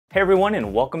Hey everyone,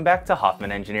 and welcome back to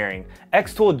Hoffman Engineering.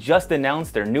 xTool just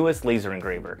announced their newest laser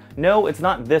engraver. No, it's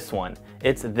not this one,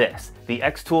 it's this, the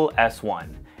xTool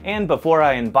S1. And before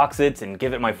I unbox it and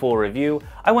give it my full review,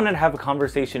 I wanted to have a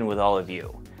conversation with all of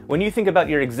you. When you think about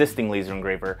your existing laser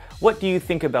engraver, what do you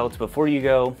think about before you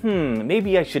go,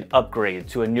 maybe I should upgrade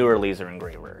to a newer laser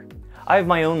engraver? I have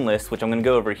my own list, which I'm going to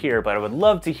go over here, but I would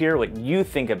love to hear what you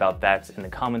think about that in the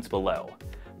comments below.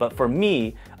 But for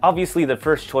me, obviously the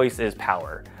first choice is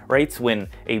power. Right? When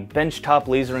a benchtop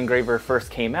laser engraver first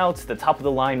came out, the top of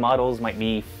the line models might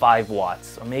be 5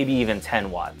 watts, or maybe even 10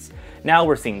 watts. Now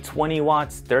we're seeing 20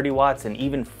 watts, 30 watts, and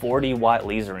even 40 watt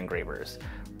laser engravers.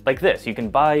 Like this, you can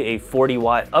buy a 40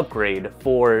 watt upgrade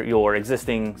for your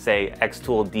existing, say,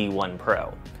 xTool D1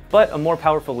 Pro. But a more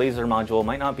powerful laser module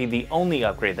might not be the only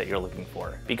upgrade that you're looking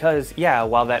for. Because yeah,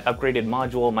 while that upgraded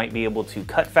module might be able to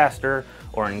cut faster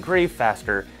or engrave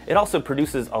faster, it also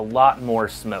produces a lot more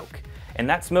smoke. And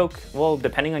that smoke, well,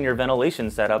 depending on your ventilation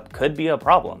setup, could be a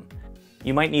problem.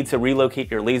 You might need to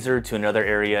relocate your laser to another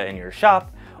area in your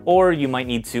shop, or you might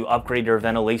need to upgrade your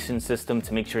ventilation system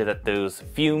to make sure that those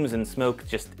fumes and smoke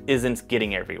just isn't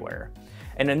getting everywhere.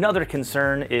 And another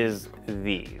concern is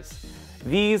these.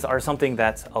 These are something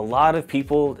that a lot of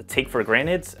people take for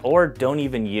granted or don't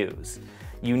even use.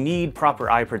 You need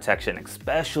proper eye protection,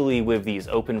 especially with these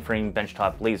open frame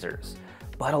benchtop lasers.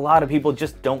 But a lot of people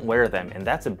just don't wear them, and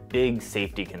that's a big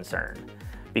safety concern.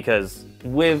 Because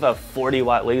with a 40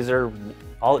 watt laser,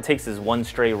 all it takes is one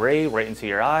stray ray right into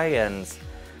your eye and,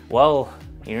 well,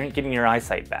 you aren't getting your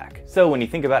eyesight back. So when you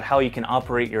think about how you can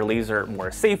operate your laser more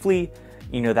safely,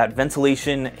 that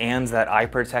ventilation and that eye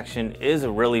protection is a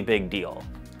really big deal.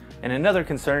 And another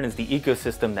concern is the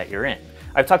ecosystem that you're in.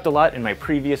 I've talked a lot in my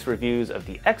previous reviews of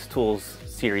the xTools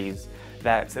series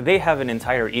that they have an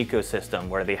entire ecosystem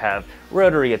where they have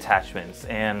rotary attachments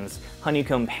and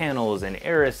honeycomb panels and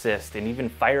air assist and even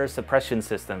fire suppression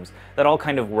systems that all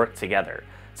kind of work together.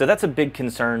 So that's a big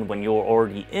concern when you're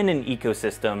already in an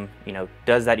ecosystem.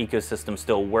 Does that ecosystem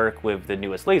still work with the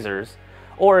newest lasers?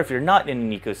 Or if you're not in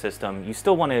an ecosystem, you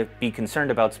still want to be concerned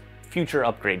about future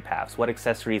upgrade paths. What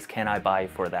accessories can I buy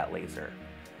for that laser?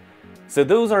 So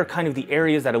those are kind of the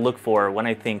areas that I look for when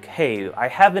I think, hey, I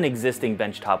have an existing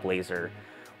benchtop laser.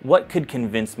 What could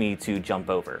convince me to jump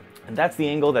over? And that's the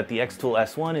angle that the xTool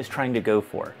S1 is trying to go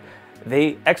for.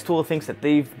 xTool thinks that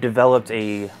they've developed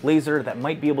a laser that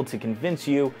might be able to convince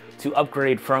you to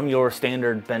upgrade from your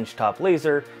standard benchtop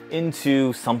laser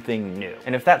into something new.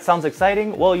 And if that sounds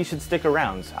exciting, well, you should stick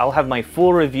around. I'll have my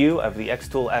full review of the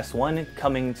xTool S1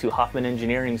 coming to Hoffman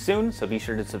Engineering soon, so be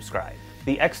sure to subscribe.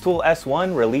 The xTool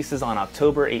S1 releases on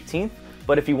October 18th,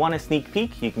 but if you want a sneak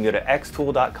peek, you can go to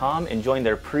xTool.com and join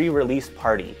their pre-release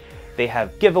party. They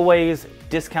have giveaways,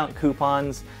 discount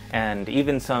coupons, and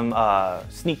even some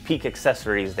sneak peek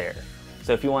accessories there.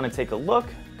 So if you want to take a look,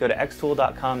 go to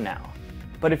xTool.com now.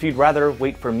 But if you'd rather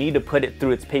wait for me to put it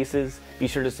through its paces, be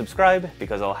sure to subscribe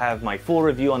because I'll have my full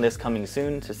review on this coming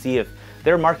soon to see if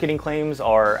their marketing claims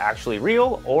are actually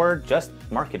real or just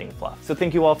marketing fluff. So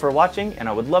thank you all for watching, and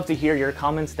I would love to hear your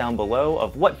comments down below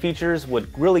of what features would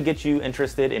really get you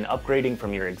interested in upgrading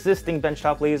from your existing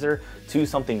benchtop laser to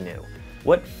something new.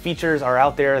 What features are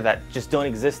out there that just don't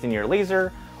exist in your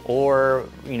laser, or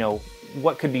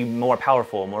what could be more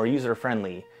powerful, more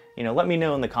user-friendly? Let me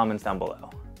know in the comments down below.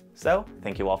 So,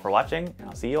 thank you all for watching, and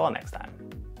I'll see you all next time.